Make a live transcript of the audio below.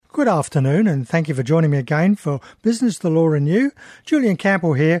good afternoon, and thank you for joining me again for Business, the Law and You. Julian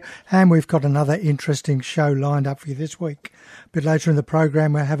Campbell here, and we've got another interesting show lined up for you this week. A bit later in the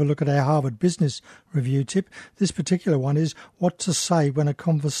program, we'll have a look at our Harvard Business Review tip. This particular one is what to say when a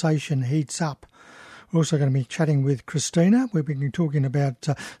conversation heats up. We're also going to be chatting with Christina. We've been talking about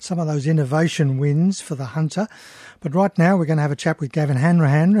some of those innovation wins for the Hunter. But right now we're going to have a chat with Gavin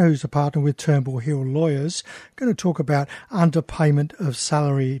Hanrahan, who's a partner with Turnbull Hill Lawyers. We're going to talk about underpayment of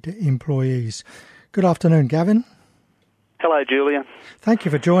salaried employees. Good afternoon, Gavin. Hello, Julia. Thank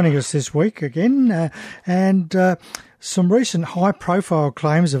you for joining us this week again. Some recent high-profile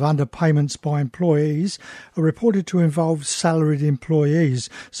claims of underpayments by employees are reported to involve salaried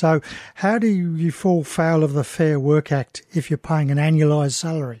employees. So how do you fall foul of the Fair Work Act if you're paying an annualised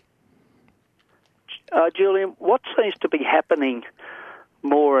salary? Julian, what seems to be happening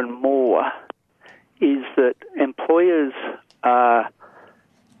more and more is that employers are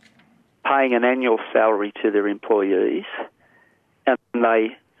paying an annual salary to their employees, and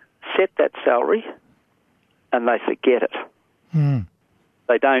they set that salary and they forget it.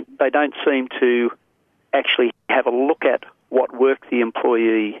 They don't seem to actually have a look at what work the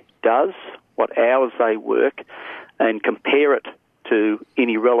employee does, what hours they work, and compare it to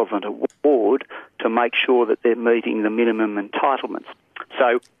any relevant award to make sure that they're meeting the minimum entitlements.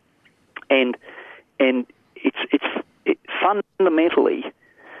 So, and it's fundamentally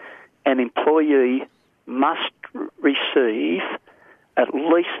an employee must receive at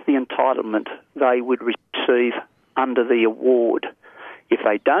least the entitlement they would receive under the award. If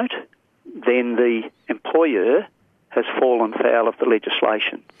they don't, then the employer has fallen foul of the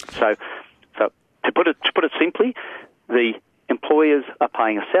legislation. So to put it simply, the employers are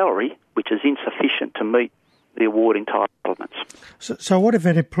paying a salary which is insufficient to meet the award entitlements. So what if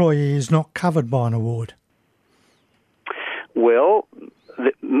an employee is not covered by an award? Well,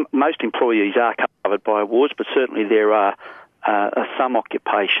 most employees are covered by awards, but certainly there are some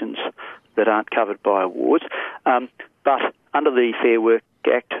occupations that aren't covered by awards. But under the Fair Work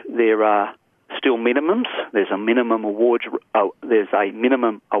Act, there are still minimums. There's a minimum award. There's a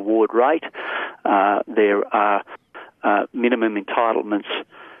minimum award rate. There are minimum entitlements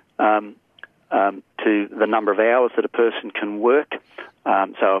to the number of hours that a person can work.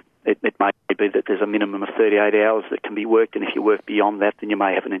 So it may be that there's a minimum of 38 hours that can be worked, and if you work beyond that, then you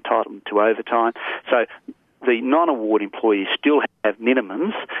may have an entitlement to overtime. So the non-award employees still have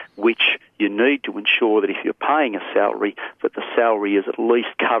minimums, which you need to ensure that if you're paying a salary, that the salary is at least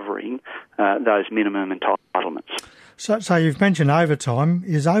covering those minimum entitlements. So you've mentioned overtime.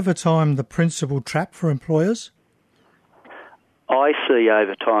 Is overtime the principal trap for employers? I see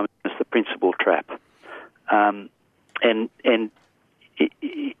overtime as the principal trap. And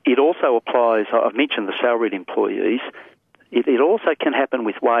it also applies, I've mentioned the salaried employees. It also can happen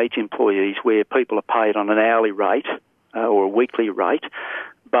with wage employees where people are paid on an hourly rate or a weekly rate,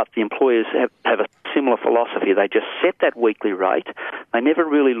 but the employers have a similar philosophy. They just set that weekly rate, they never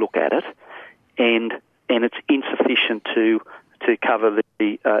really look at it, and it's insufficient to cover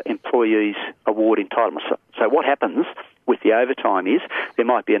the employee's award entitlement. So what happens with the overtime is there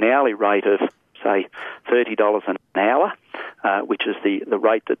might be an hourly rate of, say, $30 an hour, which is the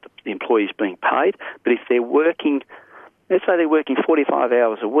rate that the employee is being paid, but if they're working, let's say they're working 45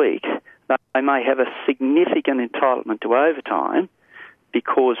 hours a week, they may have a significant entitlement to overtime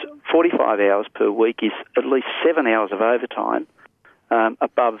because 45 hours per week is at least 7 hours of overtime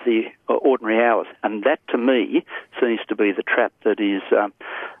above the ordinary hours. And that, to me, seems to be the trap that is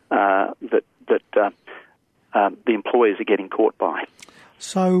the employers are getting caught by.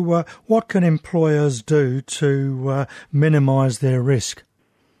 So what can employers do to minimise their risk?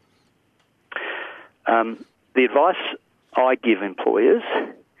 The advice I give employers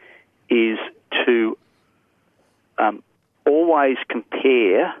is to always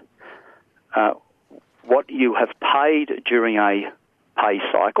compare what you have paid during a pay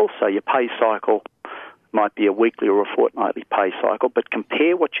cycle. So your pay cycle might be a weekly or a fortnightly pay cycle, but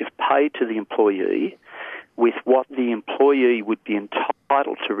compare what you've paid to the employee with what the employee would be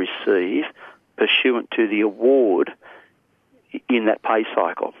entitled to receive pursuant to the award in that pay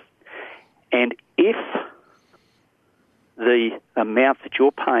cycle. And if the amount that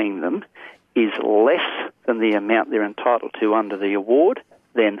you're paying them is less than the amount they're entitled to under the award,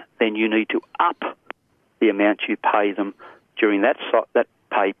 then you need to up the amount you pay them during that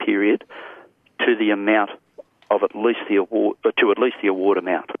pay period to the amount of at least the award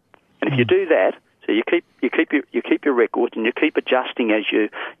amount. And if you do that, so you keep your records and you keep adjusting as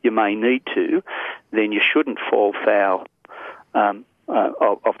you may need to, then you shouldn't fall foul of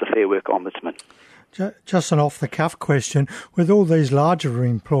the Fair Work Ombudsman. Just an off-the-cuff question. With all these larger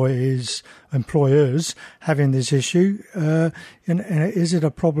employers having this issue, and is it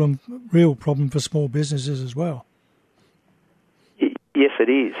a real problem for small businesses as well? Yes, it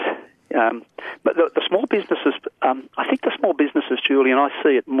is. But the small businesses, I think the small businesses, Julian, I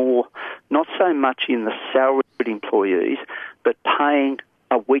see it more, not so much in the salaried employees, but paying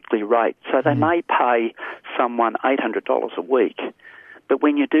a weekly rate. So they may pay someone $800 a week, but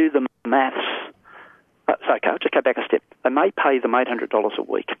when you do the maths, I'll just go back a step. They may pay them $800 a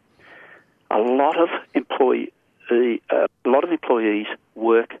week. A lot of employees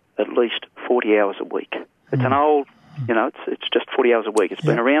work at least 40 hours a week. It's an old, it's just 40 hours a week. It's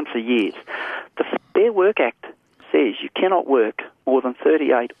been around for years. The Fair Work Act says you cannot work more than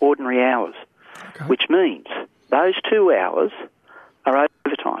 38 ordinary hours, which means those 2 hours are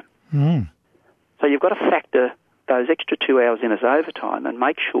overtime. So you've got to factor those extra 2 hours in as overtime and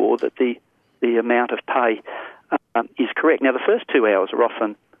make sure that the amount of pay is correct. Now, the first 2 hours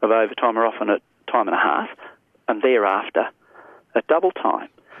of overtime are often at time and a half, and thereafter at double time.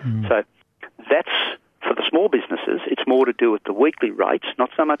 So that's, for the small businesses, it's more to do with the weekly rates, not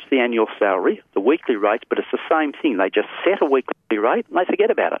so much the annual salary, the weekly rates, but it's the same thing. They just set a weekly rate and they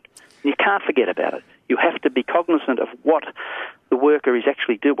forget about it. You can't forget about it. You have to be cognizant of what the worker is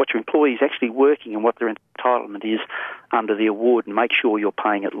actually doing, what your employee is actually working and what their entitlement is under the award, and make sure you're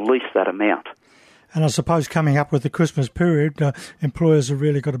paying at least that amount. And I suppose coming up with the Christmas period, employers have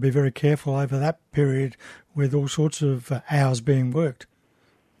really got to be very careful over that period with all sorts of hours being worked.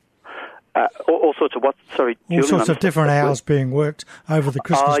 All sorts of what? Sorry, Julian, all sorts of different hours being worked over the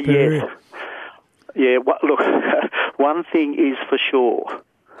Christmas period. Yeah, look, one thing is for sure.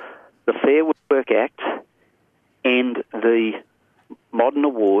 The Fair Work Act and the modern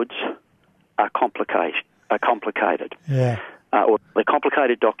awards are complicated. Or they're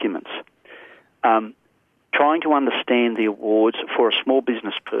complicated documents. Trying to understand the awards for a small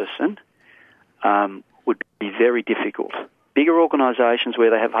business person would be very difficult. Bigger organisations where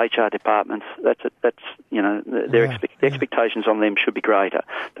they have HR departments, the expectations on them should be greater.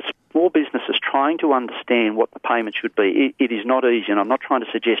 But small businesses trying to understand what the payment should be, it is not easy, and I'm not trying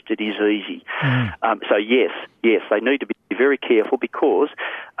to suggest it is easy. So yes, they need to be very careful because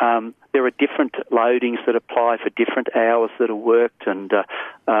there are different loadings that apply for different hours that are worked, and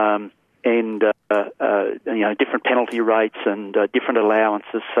different penalty rates and different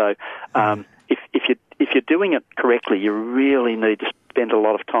allowances. So if you're doing it correctly, you really need to spend a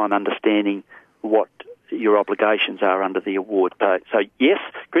lot of time understanding what your obligations are under the award. So yes,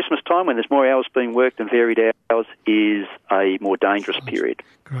 Christmas time when there's more hours being worked and varied hours is a more dangerous period.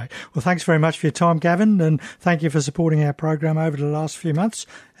 Great. Well, thanks very much for your time, Gavin, and thank you for supporting our program over the last few months.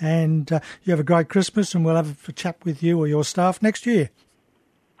 And you have a great Christmas, and we'll have a chat with you or your staff next year.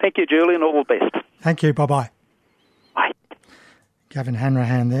 Thank you, Julian. All the best. Thank you. Bye-bye. Bye. Gavin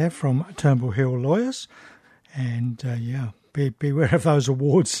Hanrahan there from Turnbull Hill Lawyers. And, beware of those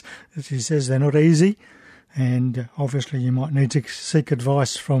awards. As he says, they're not easy. And obviously you might need to seek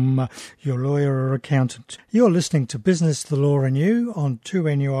advice from your lawyer or accountant. You're listening to Business, the Law and You on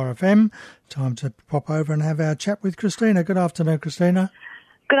 2NURFM. Time to pop over and have our chat with Christina. Good afternoon, Christina.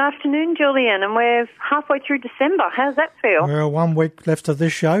 Good afternoon, Julian, and we're halfway through December. How's that feel? Well, 1 week left of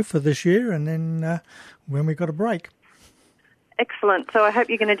this show for this year, and then when we got a break. Excellent. So I hope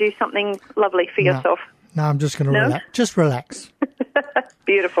you're going to do something lovely for yourself. No, I'm just going to relax. Just relax.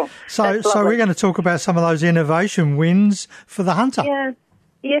 Beautiful. So we're going to talk about some of those innovation wins for the Hunter. Yeah.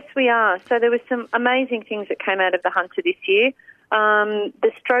 Yes, we are. So there were some amazing things that came out of the Hunter this year.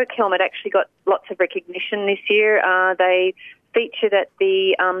 The stroke helmet actually got lots of recognition this year. They featured at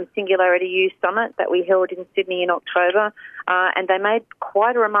the Singularity U Summit that we held in Sydney in October, and they made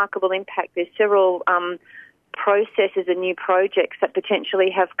quite a remarkable impact. There's several processes and new projects that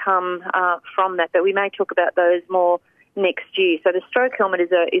potentially have come from that, but we may talk about those more next year. So the stroke helmet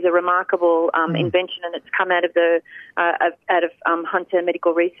is a remarkable invention, and it's come out of the Hunter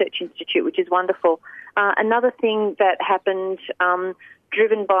Medical Research Institute, which is wonderful. Another thing that happened,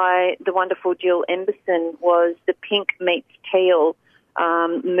 driven by the wonderful Jill Emberson, was the Pink Meets Teal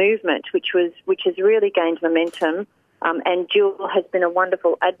movement, which has really gained momentum. And Jill has been a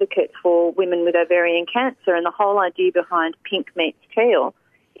wonderful advocate for women with ovarian cancer. And the whole idea behind Pink Meets Teal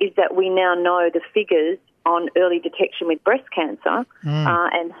is that we now know the figures on early detection with breast cancer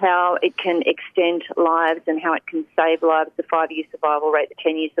and how it can extend lives and how it can save lives. The 5-year survival rate, the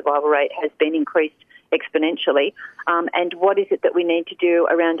 10-year survival rate has been increased exponentially. And what is it that we need to do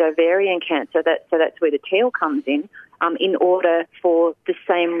around ovarian cancer? So that's where the teal comes in order for the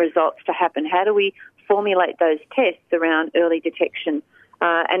same results to happen. How do we formulate those tests around early detection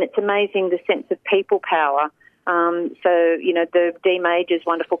And it's amazing the sense of people power. So, the D Major's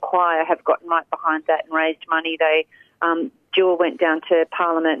wonderful choir have gotten right behind that and raised money. Jewel went down to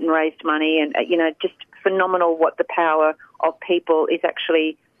Parliament and raised money, and, just phenomenal what the power of people is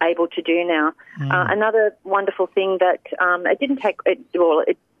actually able to do now. Another wonderful thing that it didn't take,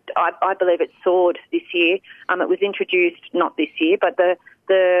 I believe it soared this year. It was introduced not this year, but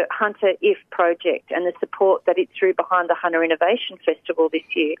the Hunter If project and the support that it threw behind the Hunter Innovation Festival this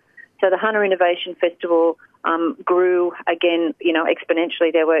year. So the Hunter Innovation Festival grew again,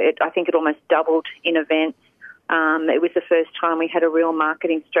 exponentially. I think it almost doubled in events. It was the first time we had a real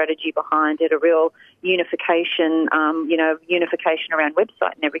marketing strategy behind it, a real unification, unification around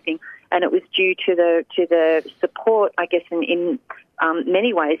website and everything. And it was due to the support, I guess, in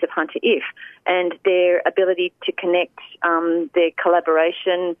many ways of Hunter If and their ability to connect their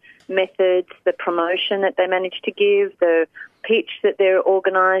collaboration methods, the promotion that they managed to give, the pitch that they're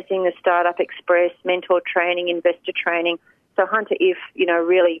organising, the Startup Express, mentor training, investor training. So Hunter If,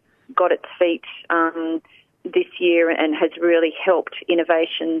 really got its feet this year and has really helped the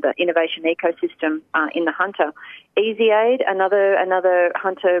innovation ecosystem in the Hunter. EasyAid, another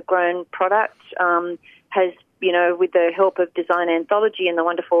Hunter-grown product, has, with the help of Design Anthology and the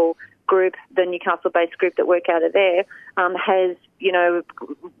wonderful group, the Newcastle-based group that work out of there, has,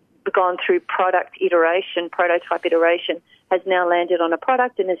 gone through prototype iteration, has now landed on a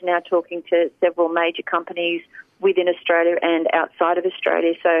product and is now talking to several major companies within Australia and outside of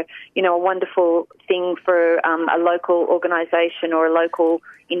Australia. So, a wonderful thing for a local organisation or a local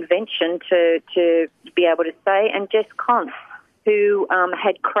invention to be able to say. And Jess Conth, who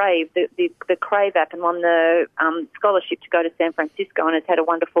had Crave, the Crave app, and won the scholarship to go to San Francisco and has had a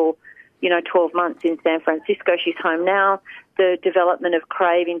wonderful 12 months in San Francisco. She's home now. The development of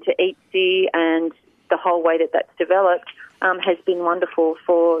Crave into Eatsy and the whole way that's developed has been wonderful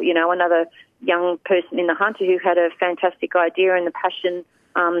for, another young person in the Hunter who had a fantastic idea and the passion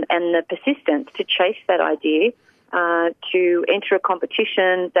and the persistence to chase that idea, to enter a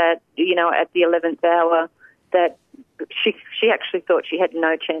competition that, at the 11th hour that she actually thought she had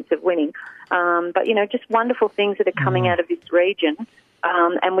no chance of winning. But, just wonderful things that are coming out of this region.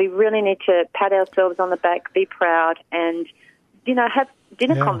 And we really need to pat ourselves on the back, be proud, and have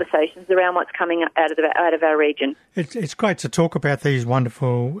dinner conversations around what's coming out of our region. It's great to talk about these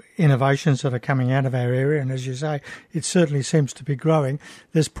wonderful innovations that are coming out of our area, and as you say, it certainly seems to be growing.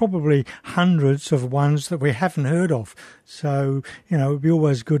 There's probably hundreds of ones that we haven't heard of, so it would be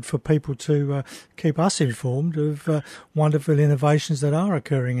always good for people to keep us informed of wonderful innovations that are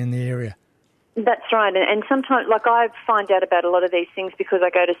occurring in the area. That's right, and sometimes, I find out about a lot of these things because I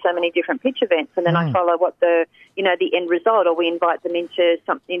go to so many different pitch events, and then I follow what the end result, or we invite them into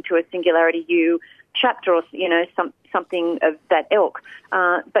a Singularity U chapter, or something of that ilk.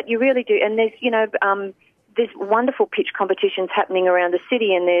 But you really do, and there's wonderful pitch competitions happening around the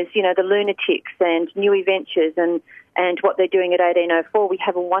city, and there's the Lunatics and New Ventures and what they're doing at 1804. We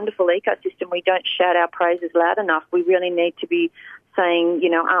have a wonderful ecosystem. We don't shout our praises loud enough. We really need to be saying,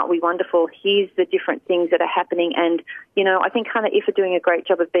 aren't we wonderful? Here's the different things that are happening. And, I think Hunter If are doing a great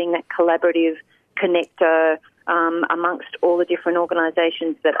job of being that collaborative connector amongst all the different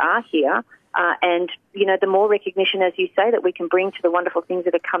organisations that are here. And, the more recognition, as you say, that we can bring to the wonderful things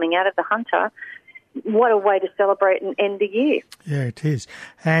that are coming out of the Hunter, what a way to celebrate and end the year. Yeah, it is.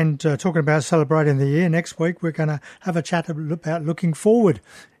 And talking about celebrating the year, next week we're going to have a chat about looking forward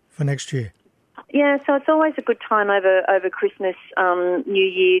for next year. Yeah, so it's always a good time over Christmas, New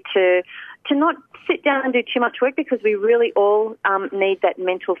Year to not sit down and do too much work, because we really all need that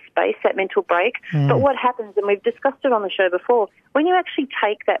mental space, that mental break. But what happens, and we've discussed it on the show before, when you actually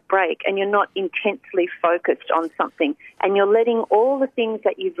take that break and you're not intensely focused on something and you're letting all the things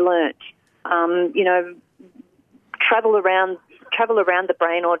that you've learnt, travel around the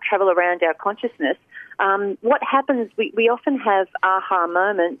brain or travel around our consciousness, what happens, we often have aha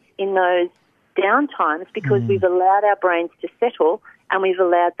moments in those downtimes because we've allowed our brains to settle and we've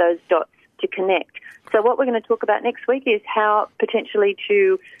allowed those dots to connect. So what we're going to talk about next week is how potentially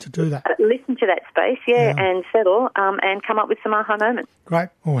to do that, listen to that space, and settle, and come up with some aha moments. Great.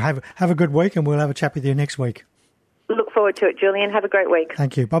 Well, have a good week, and we'll have a chat with you next week. Look forward to it, Julian. Have a great week.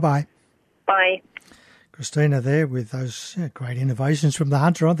 Thank you. Bye-bye. Bye. Christina there with those great innovations from the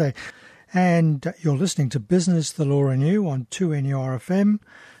Hunter, aren't they? And you're listening to Business, the Law and You on 2NURFM.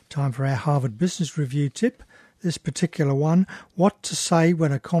 Time for our Harvard Business Review tip. This particular one, what to say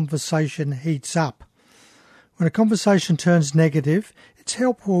when a conversation heats up. When a conversation turns negative, it's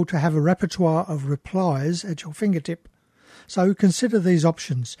helpful to have a repertoire of replies at your fingertip. So consider these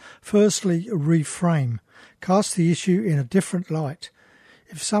options. Firstly, reframe. Cast the issue in a different light.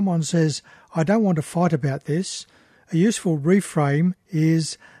 If someone says, I don't want to fight about this, a useful reframe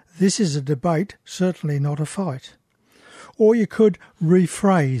is, this is a debate, certainly not a fight. Or you could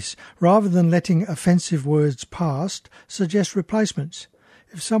rephrase. Rather than letting offensive words pass, suggest replacements.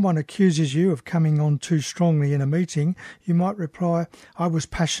 If someone accuses you of coming on too strongly in a meeting, you might reply, I was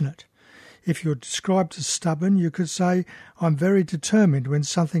passionate. If you're described as stubborn, you could say, I'm very determined when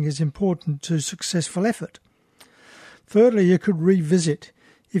something is important to successful effort. Thirdly, you could revisit.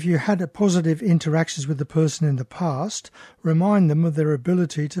 If you had positive interactions with the person in the past, remind them of their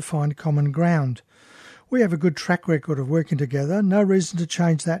ability to find common ground. We have a good track record of working together, no reason to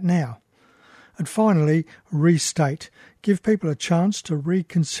change that now. And finally, restate. Give people a chance to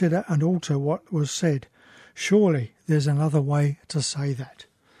reconsider and alter what was said. Surely there's another way to say that.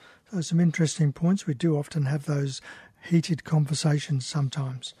 So some interesting points. We do often have those heated conversations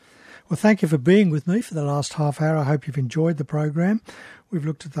sometimes. Well, thank you for being with me for the last half hour. I hope you've enjoyed the program. We've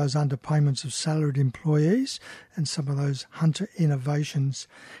looked at those underpayments of salaried employees and some of those Hunter innovations.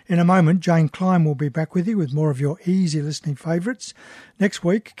 In a moment, Jane Klein will be back with you with more of your easy listening favourites. Next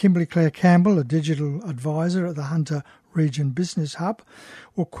week, Kimberly Claire Campbell, a digital advisor at the Hunter Region Business Hub,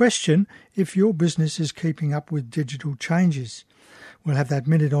 will question if your business is keeping up with digital changes. We'll have that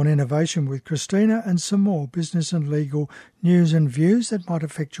Minute on Innovation with Christina and some more business and legal news and views that might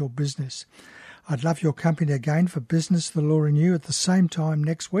affect your business. I'd love your company again for Business, the Law and You at the same time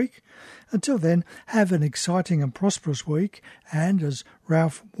next week. Until then, have an exciting and prosperous week. And as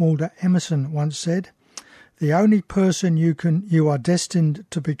Ralph Waldo Emerson once said, the only person you are destined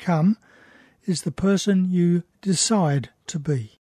to become is the person you decide to be.